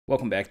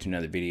Welcome back to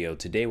another video.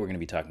 Today we're going to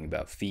be talking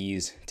about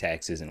fees,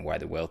 taxes, and why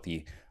the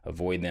wealthy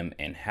avoid them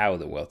and how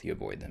the wealthy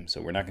avoid them. So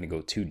we're not going to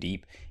go too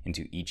deep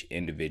into each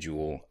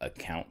individual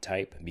account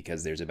type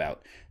because there's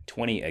about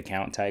 20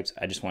 account types.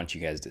 I just want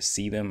you guys to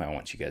see them. I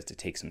want you guys to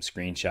take some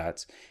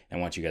screenshots. And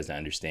I want you guys to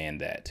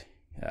understand that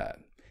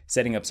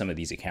setting up some of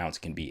these accounts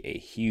can be a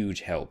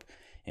huge help.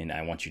 And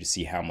I want you to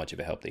see how much of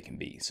a help they can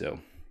be. So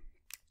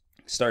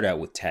start out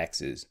with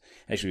taxes.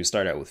 Actually, we'll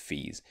start out with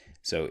fees.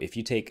 So if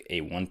you take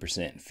a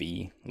 1%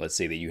 fee, let's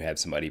say that you have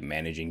somebody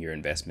managing your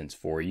investments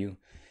for you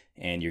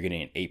and you're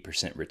getting an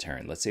 8%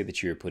 return. Let's say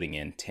that you're putting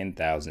in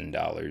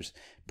 $10,000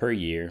 per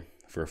year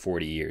for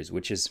 40 years,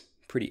 which is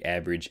pretty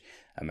average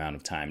amount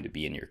of time to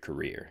be in your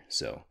career.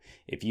 So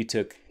if you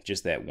took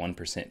just that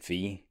 1%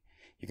 fee,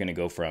 you're going to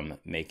go from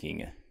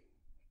making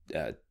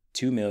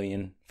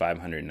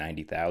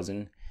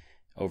 $2,590,000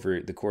 over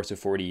the course of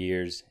 40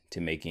 years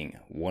to making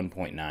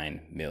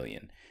 $1.99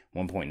 million.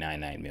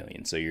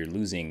 So you're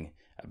losing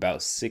about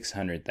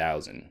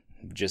 $600,000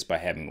 just by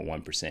having a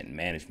 1%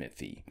 management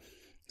fee.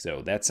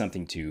 So that's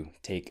something to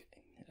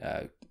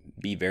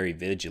be very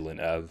vigilant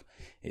of,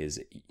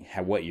 is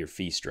what your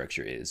fee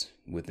structure is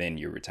within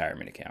your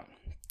retirement account.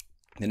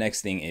 The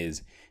next thing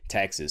is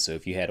taxes. So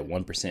if you had a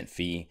 1%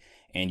 fee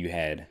and you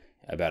had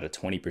about a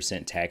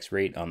 20% tax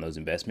rate on those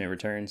investment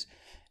returns,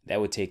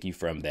 that would take you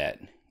from that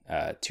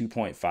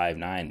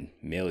 $2.59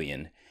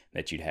 million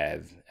that you'd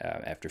have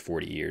after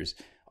 40 years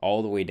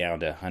all the way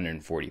down to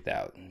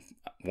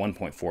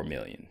 $1.4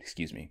 million,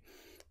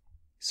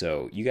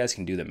 So you guys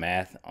can do the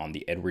math on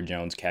the Edward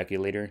Jones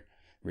calculator,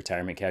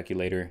 retirement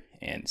calculator,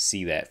 and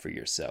see that for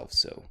yourself.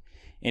 So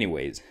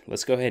anyways,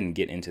 let's go ahead and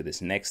get into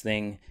this next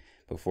thing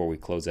before we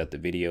close out the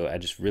video. I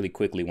just really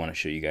quickly want to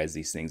show you guys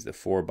these things, the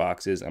 4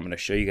 boxes. I'm going to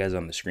show you guys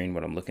on the screen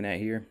what I'm looking at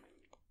here.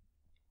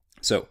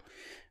 So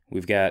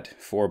we've got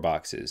 4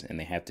 boxes and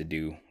they have to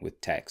do with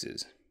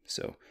taxes.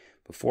 So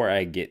before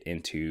I get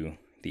into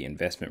the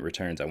investment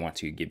returns, I want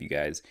to give you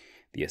guys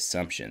the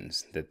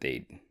assumptions that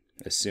they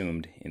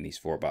assumed in these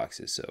 4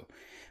 boxes. So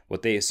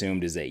what they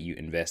assumed is that you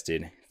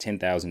invested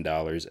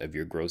 $10,000 of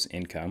your gross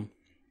income.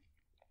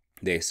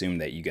 They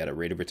assumed that you got a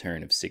rate of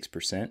return of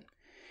 6%.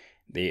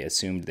 They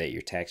assumed that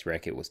your tax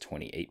bracket was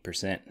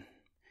 28%.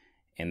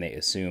 And they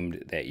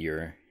assumed that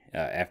your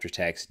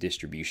after-tax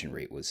distribution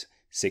rate was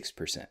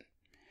 6%.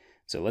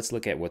 So let's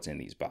look at what's in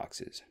these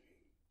boxes.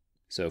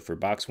 So for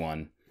box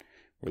 1,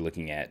 we're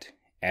looking at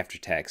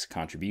after-tax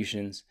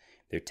contributions.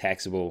 They're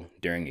taxable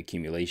during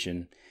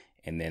accumulation,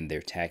 and then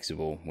they're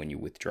taxable when you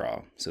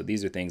withdraw. So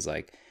these are things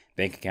like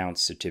bank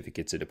accounts,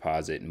 certificates of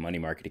deposit, money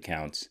market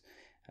accounts,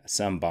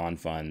 some bond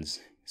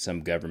funds,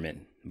 some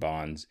government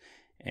bonds,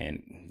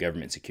 and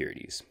government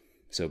securities.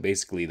 So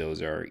basically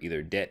those are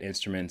either debt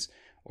instruments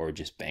or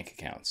just bank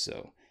accounts.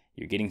 So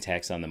you're getting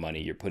taxed on the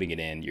money, you're putting it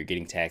in, you're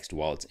getting taxed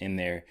while it's in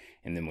there,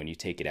 and then when you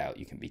take it out,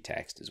 you can be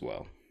taxed as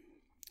well.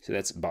 So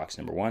that's box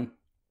number 1.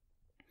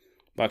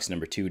 Box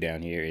number 2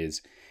 down here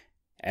is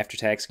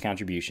after-tax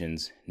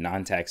contributions,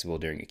 non-taxable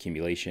during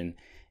accumulation,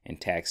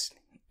 and taxed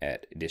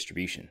at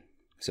distribution.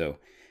 So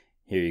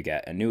here you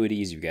got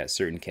annuities, you've got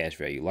certain cash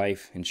value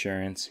life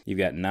insurance, you've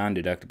got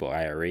non-deductible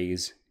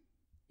IRAs,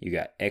 you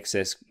got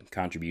excess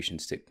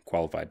contributions to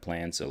qualified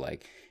plans. So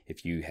like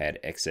if you had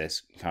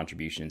excess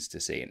contributions to,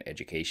 say, an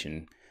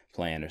education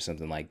plan or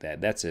something like that,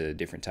 that's a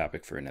different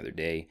topic for another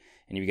day.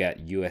 And you've got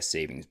U.S.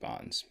 savings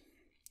bonds.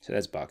 So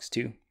that's box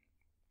 2.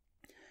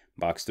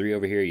 Box 3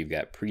 over here, you've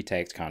got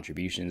pre-tax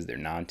contributions. They're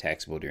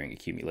non-taxable during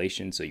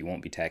accumulation, so you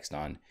won't be taxed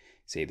on,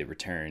 say, the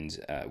returns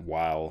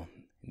while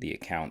the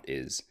account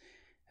is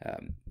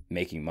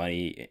making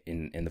money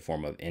in the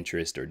form of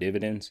interest or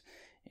dividends.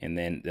 And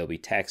then they'll be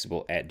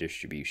taxable at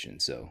distribution.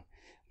 So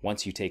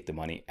once you take the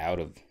money out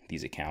of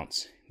these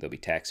accounts, they'll be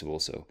taxable.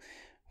 So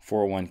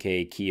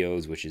 401k,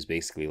 KIOs, which is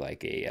basically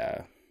like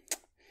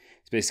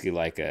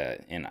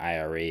an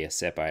IRA, a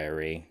SEP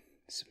IRA.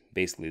 It's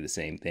basically the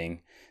same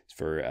thing. It's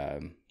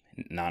for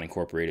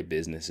non-incorporated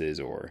businesses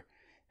or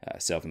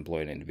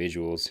self-employed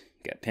individuals.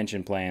 You got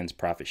pension plans,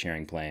 profit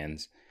sharing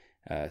plans,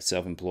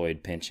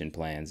 self-employed pension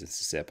plans. It's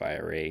a SEP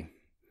IRA.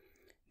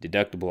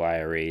 Deductible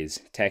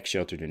IRAs, tax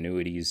sheltered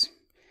annuities,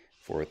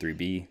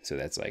 403b, so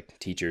that's like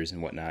teachers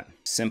and whatnot.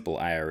 Simple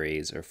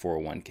IRAs or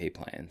 401k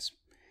plans.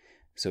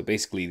 So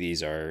basically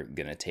these are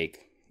going to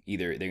take,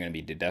 either they're going to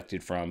be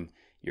deducted from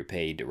your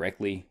pay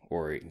directly,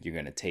 or you're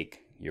going to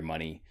take your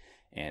money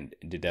and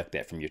deduct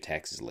that from your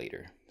taxes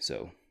later.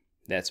 So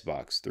that's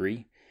box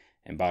 3.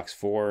 And box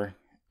 4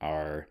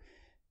 are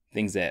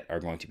things that are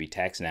going to be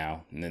taxed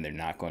now, and then they're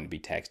not going to be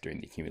taxed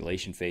during the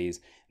accumulation phase,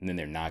 and then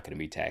they're not going to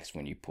be taxed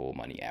when you pull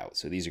money out.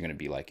 So these are going to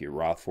be like your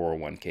Roth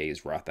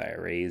 401ks, Roth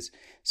IRAs,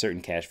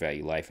 certain cash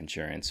value life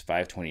insurance,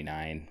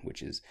 529,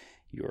 which is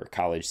your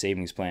college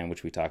savings plan,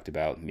 which we talked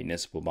about,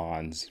 municipal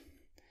bonds,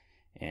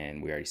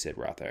 and we already said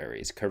Roth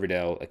IRAs.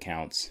 Coverdell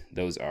accounts,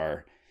 those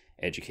are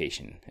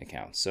education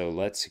accounts. So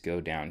let's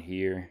go down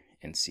here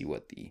and see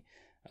what the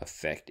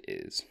effect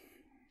is.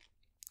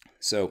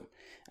 So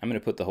I'm going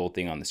to put the whole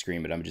thing on the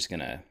screen, but I'm just going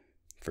to,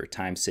 for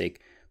time's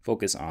sake,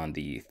 focus on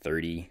the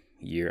 30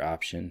 30-year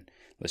option.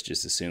 Let's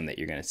just assume that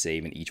you're going to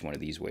save in each one of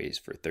these ways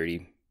for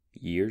 30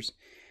 years,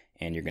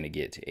 and you're going to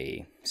get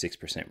a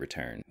 6%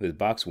 return. With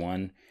box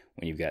 1,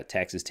 when you've got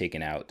taxes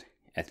taken out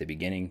at the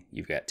beginning,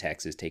 you've got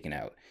taxes taken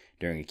out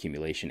during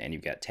accumulation, and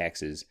you've got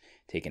taxes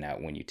taken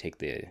out when you take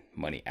the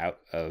money out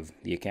of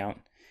the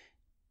account,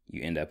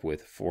 you end up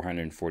with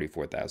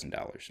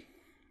 $444,000.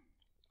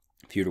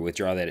 If you were to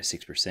withdraw that at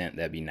 6%,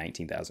 that'd be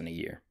 $19,000 a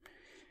year.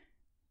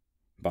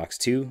 Box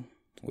 2,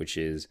 which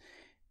is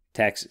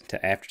tax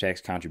to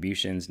after-tax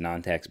contributions,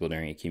 non-taxable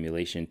during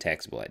accumulation,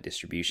 taxable at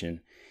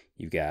distribution,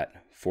 you've got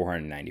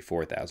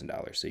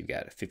 $494,000. So you've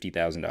got a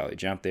 $50,000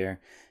 jump there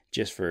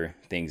just for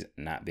things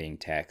not being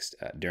taxed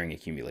during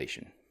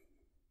accumulation.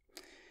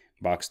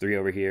 Box 3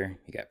 over here,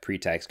 you got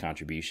pre-tax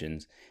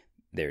contributions.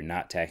 They're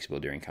not taxable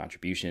during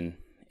contribution,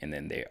 and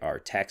then they are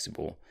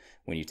taxable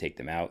when you take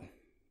them out.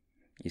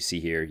 You see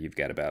here, you've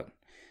got about,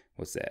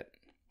 what's that?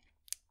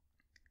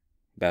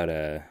 About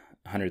a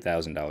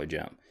 $100,000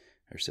 jump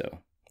or so,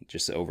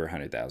 just over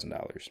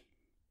 $100,000.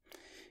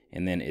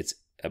 And then it's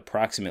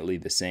approximately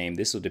the same.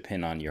 This will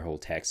depend on your whole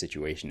tax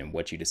situation and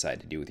what you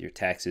decide to do with your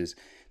taxes.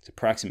 It's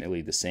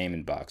approximately the same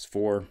in box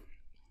 4.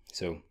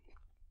 So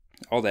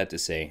all that to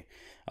say,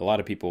 a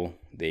lot of people,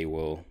 they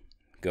will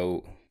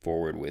go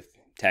forward with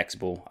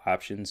taxable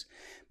options.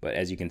 But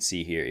as you can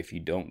see here, if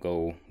you don't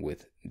go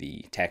with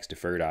the tax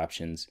deferred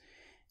options,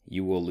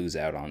 you will lose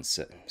out on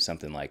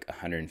something like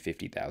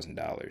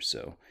 $150,000.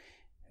 So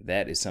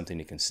that is something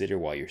to consider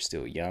while you're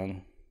still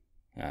young.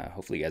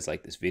 Hopefully you guys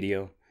like this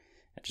video.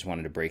 I just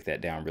wanted to break that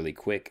down really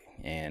quick,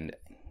 and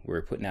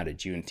we're putting out a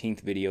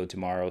Juneteenth video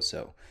tomorrow.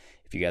 So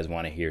if you guys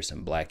want to hear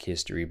some Black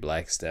history,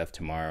 Black stuff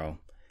tomorrow,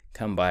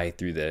 come back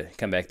through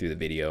the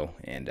video,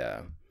 and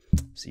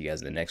see you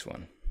guys in the next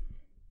one.